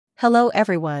Hello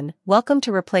everyone, welcome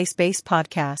to Replace Base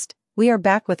Podcast. We are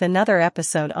back with another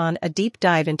episode on a deep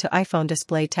dive into iPhone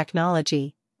display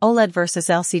technology, OLED versus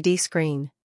LCD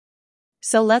screen.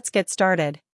 So let's get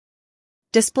started.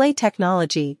 Display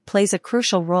technology plays a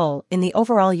crucial role in the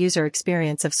overall user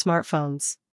experience of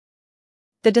smartphones.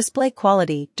 The display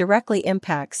quality directly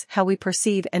impacts how we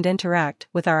perceive and interact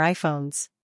with our iPhones.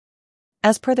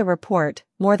 As per the report,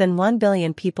 more than 1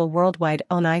 billion people worldwide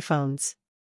own iPhones.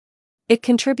 It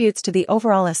contributes to the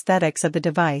overall aesthetics of the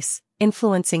device,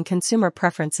 influencing consumer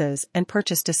preferences and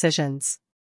purchase decisions.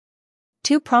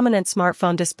 Two prominent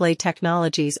smartphone display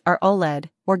technologies are OLED,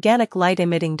 organic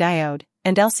light-emitting diode,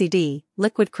 and LCD,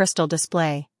 liquid crystal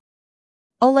display.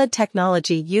 OLED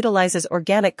technology utilizes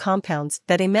organic compounds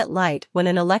that emit light when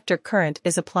an electric current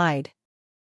is applied.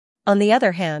 On the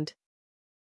other hand,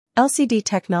 LCD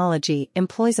technology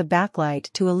employs a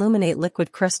backlight to illuminate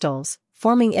liquid crystals,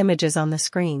 forming images on the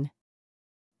screen.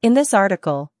 In this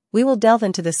article, we will delve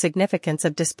into the significance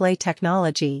of display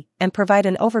technology and provide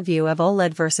an overview of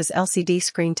OLED versus LCD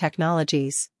screen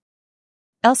technologies.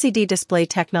 LCD display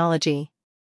technology.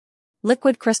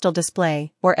 Liquid crystal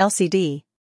display, or LCD,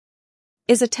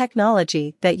 is a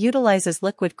technology that utilizes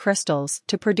liquid crystals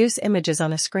to produce images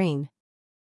on a screen.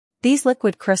 These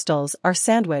liquid crystals are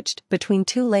sandwiched between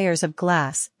two layers of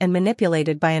glass and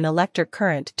manipulated by an electric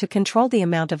current to control the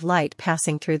amount of light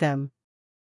passing through them.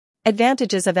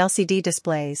 Advantages of LCD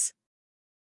displays.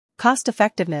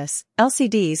 Cost-effectiveness.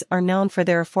 LCDs are known for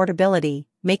their affordability,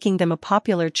 making them a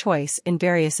popular choice in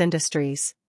various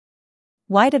industries.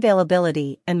 Wide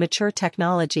availability and mature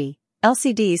technology.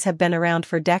 LCDs have been around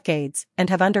for decades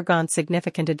and have undergone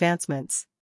significant advancements.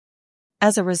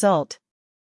 As a result,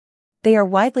 they are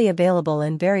widely available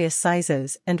in various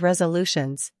sizes and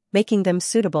resolutions, making them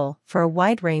suitable for a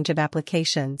wide range of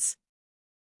applications.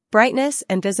 Brightness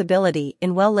and visibility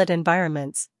in well-lit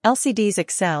environments. LCDs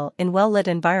excel in well-lit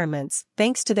environments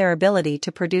thanks to their ability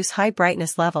to produce high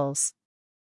brightness levels.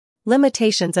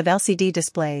 Limitations of LCD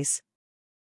displays.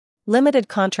 Limited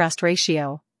contrast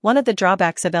ratio. One of the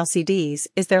drawbacks of LCDs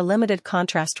is their limited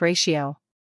contrast ratio.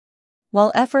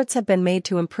 While efforts have been made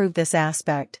to improve this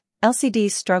aspect,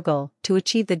 LCDs struggle to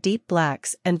achieve the deep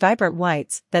blacks and vibrant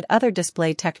whites that other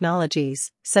display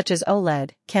technologies, such as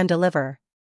OLED, can deliver.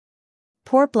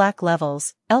 Poor black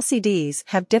levels. LCDs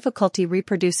have difficulty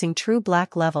reproducing true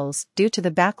black levels due to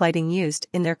the backlighting used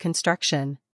in their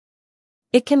construction.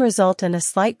 It can result in a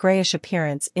slight grayish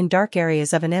appearance in dark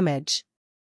areas of an image.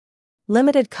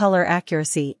 Limited color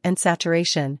accuracy and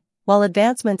saturation. While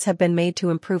advancements have been made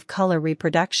to improve color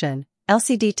reproduction,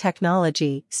 LCD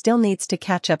technology still needs to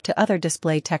catch up to other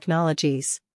display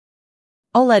technologies.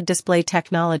 OLED display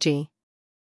technology.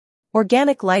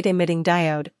 Organic light-emitting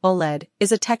diode, OLED,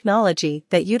 is a technology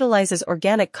that utilizes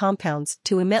organic compounds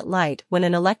to emit light when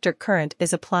an electric current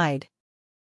is applied.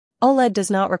 OLED does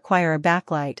not require a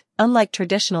backlight, unlike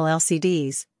traditional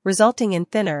LCDs, resulting in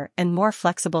thinner and more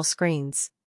flexible screens.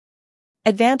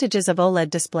 Advantages of OLED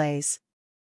displays.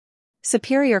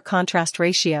 Superior contrast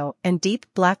ratio and deep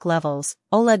black levels.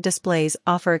 OLED displays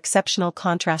offer exceptional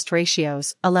contrast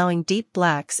ratios, allowing deep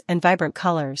blacks and vibrant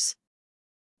colors.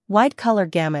 Wide color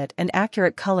gamut and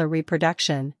accurate color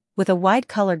reproduction. With a wide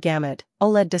color gamut,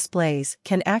 OLED displays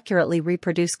can accurately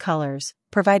reproduce colors,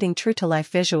 providing true-to-life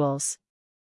visuals.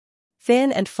 Thin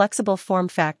and flexible form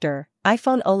factor.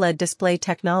 iPhone OLED display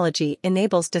technology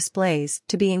enables displays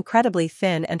to be incredibly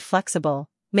thin and flexible,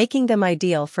 making them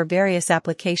ideal for various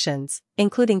applications,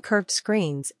 including curved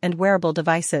screens and wearable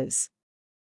devices.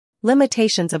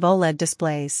 Limitations of OLED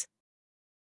displays.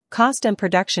 Cost and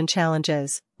production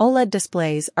challenges. OLED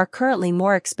displays are currently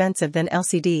more expensive than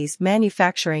LCDs.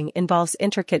 Manufacturing involves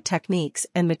intricate techniques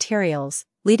and materials,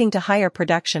 leading to higher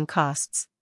production costs.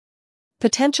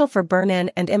 Potential for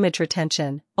burn-in and image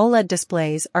retention. OLED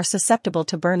displays are susceptible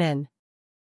to burn-in,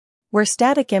 where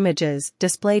static images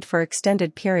displayed for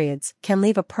extended periods can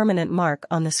leave a permanent mark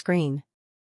on the screen.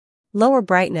 Lower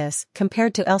brightness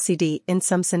compared to LCD in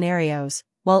some scenarios.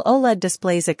 While OLED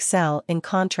displays excel in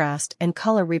contrast and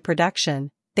color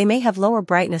reproduction, they may have lower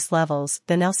brightness levels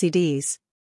than LCDs,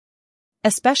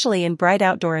 especially in bright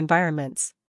outdoor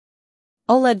environments.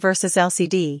 OLED versus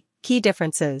LCD, key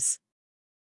differences.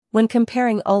 When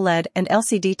comparing OLED and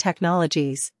LCD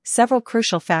technologies, several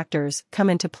crucial factors come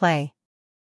into play.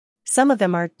 Some of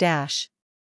them are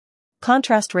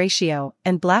contrast ratio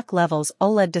and black levels.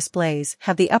 OLED displays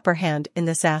have the upper hand in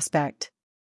this aspect,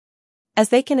 as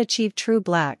they can achieve true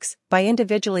blacks by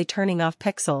individually turning off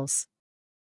pixels.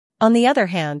 On the other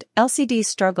hand, LCDs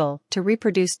struggle to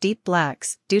reproduce deep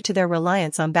blacks due to their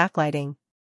reliance on backlighting.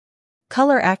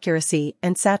 Color accuracy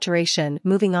and saturation.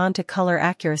 Moving on to color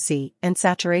accuracy and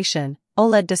saturation,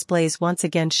 OLED displays once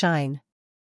again shine.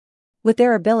 With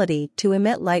their ability to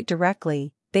emit light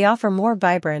directly, they offer more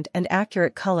vibrant and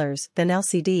accurate colors than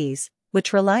LCDs,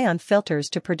 which rely on filters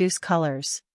to produce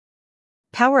colors.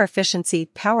 Power efficiency.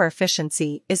 Power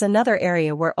efficiency is another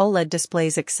area where OLED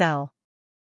displays excel,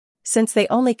 since they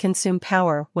only consume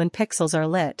power when pixels are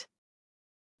lit.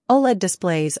 OLED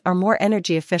displays are more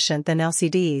energy efficient than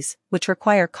LCDs, which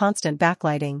require constant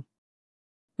backlighting.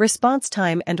 Response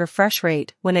time and refresh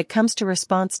rate. When it comes to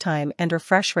response time and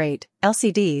refresh rate,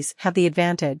 LCDs have the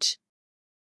advantage.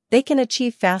 They can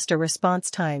achieve faster response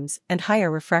times and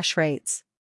higher refresh rates,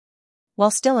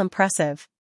 while still impressive.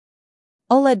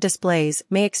 OLED displays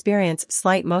may experience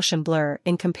slight motion blur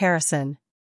in comparison.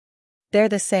 They're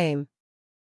the same.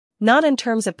 Not in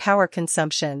terms of power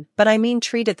consumption, but I mean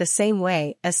treated the same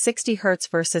way as 60 Hz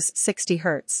versus 60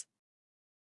 Hz.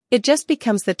 It just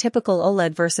becomes the typical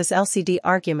OLED versus LCD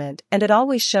argument, and it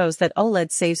always shows that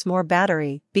OLED saves more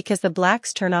battery because the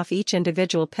blacks turn off each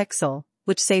individual pixel,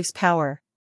 which saves power.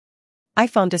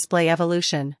 iPhone display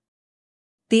evolution.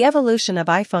 The evolution of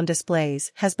iPhone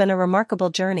displays has been a remarkable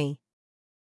journey,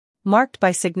 marked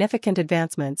by significant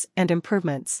advancements and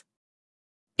improvements.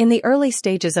 In the early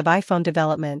stages of iPhone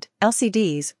development,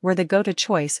 LCDs were the go-to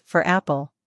choice for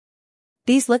Apple.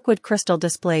 These liquid crystal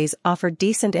displays offered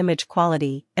decent image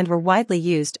quality and were widely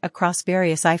used across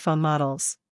various iPhone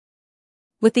models.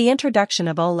 With the introduction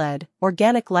of OLED,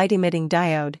 organic light-emitting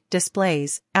diode,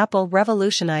 displays, Apple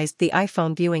revolutionized the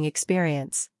iPhone viewing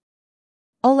experience.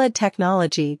 OLED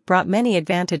technology brought many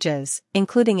advantages,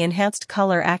 including enhanced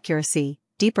color accuracy,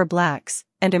 deeper blacks,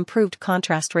 and improved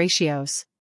contrast ratios.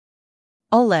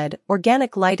 OLED,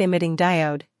 organic light-emitting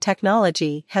diode,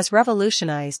 technology has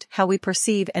revolutionized how we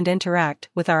perceive and interact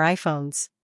with our iPhones.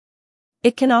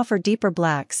 It can offer deeper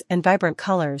blacks and vibrant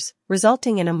colors,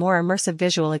 resulting in a more immersive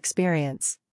visual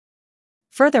experience.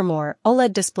 Furthermore,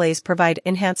 OLED displays provide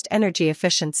enhanced energy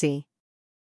efficiency.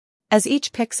 As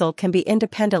each pixel can be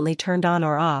independently turned on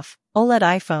or off, OLED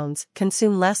iPhones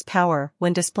consume less power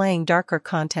when displaying darker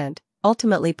content,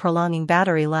 ultimately prolonging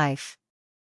battery life.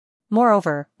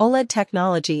 Moreover, OLED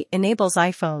technology enables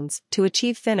iPhones to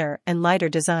achieve thinner and lighter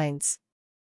designs.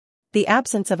 The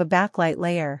absence of a backlight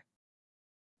layer,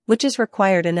 which is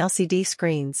required in LCD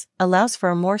screens, allows for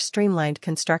a more streamlined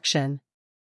construction.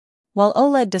 While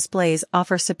OLED displays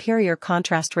offer superior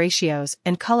contrast ratios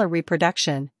and color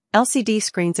reproduction, LCD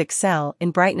screens excel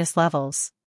in brightness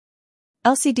levels.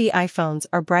 LCD iPhones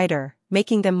are brighter,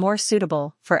 making them more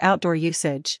suitable for outdoor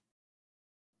usage,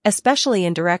 especially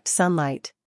in direct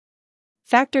sunlight.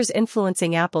 Factors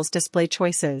influencing Apple's display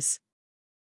choices.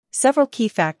 Several key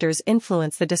factors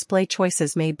influence the display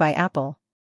choices made by Apple.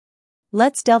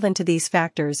 Let's delve into these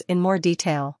factors in more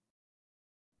detail.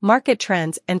 Market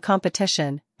trends and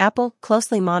competition. Apple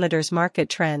closely monitors market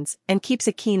trends and keeps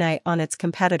a keen eye on its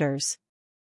competitors.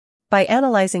 By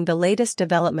analyzing the latest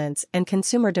developments and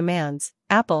consumer demands,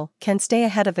 Apple can stay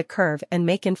ahead of the curve and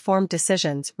make informed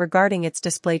decisions regarding its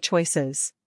display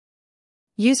choices.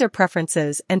 User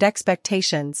preferences and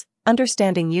expectations.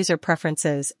 Understanding user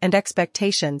preferences and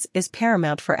expectations is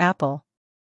paramount for Apple.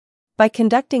 By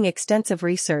conducting extensive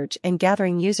research and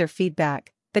gathering user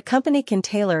feedback, the company can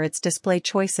tailor its display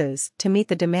choices to meet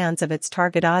the demands of its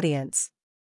target audience.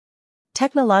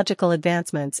 Technological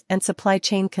advancements and supply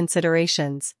chain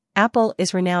considerations. Apple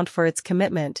is renowned for its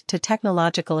commitment to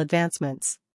technological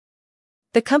advancements.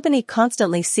 The company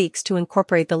constantly seeks to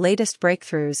incorporate the latest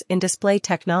breakthroughs in display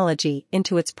technology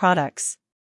into its products.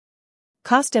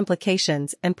 Cost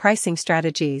implications and pricing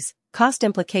strategies. Cost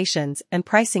implications and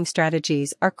pricing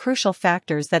strategies are crucial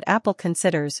factors that Apple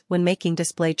considers when making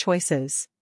display choices.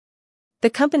 The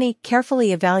company carefully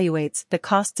evaluates the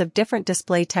costs of different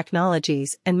display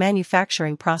technologies and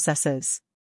manufacturing processes.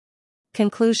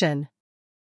 Conclusion.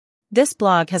 This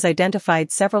blog has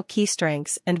identified several key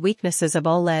strengths and weaknesses of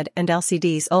OLED and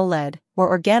LCDs. OLED, or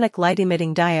organic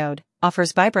light-emitting diode,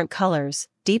 offers vibrant colors,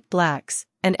 deep blacks,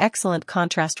 and excellent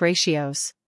contrast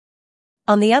ratios.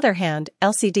 On the other hand,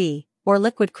 LCD, or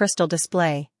liquid crystal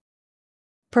display,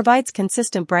 provides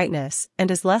consistent brightness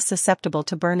and is less susceptible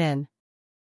to burn-in.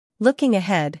 Looking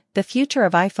ahead, the future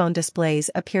of iPhone displays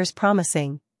appears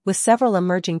promising, with several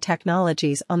emerging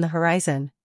technologies on the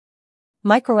horizon.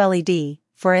 MicroLED,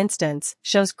 for instance,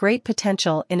 shows great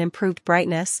potential in improved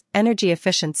brightness, energy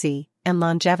efficiency, and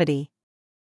longevity.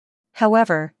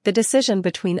 However, the decision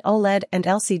between OLED and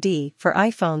LCD for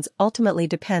iPhones ultimately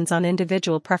depends on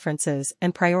individual preferences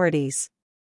and priorities.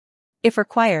 If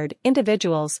required,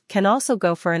 individuals can also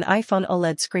go for an iPhone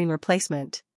OLED screen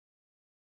replacement.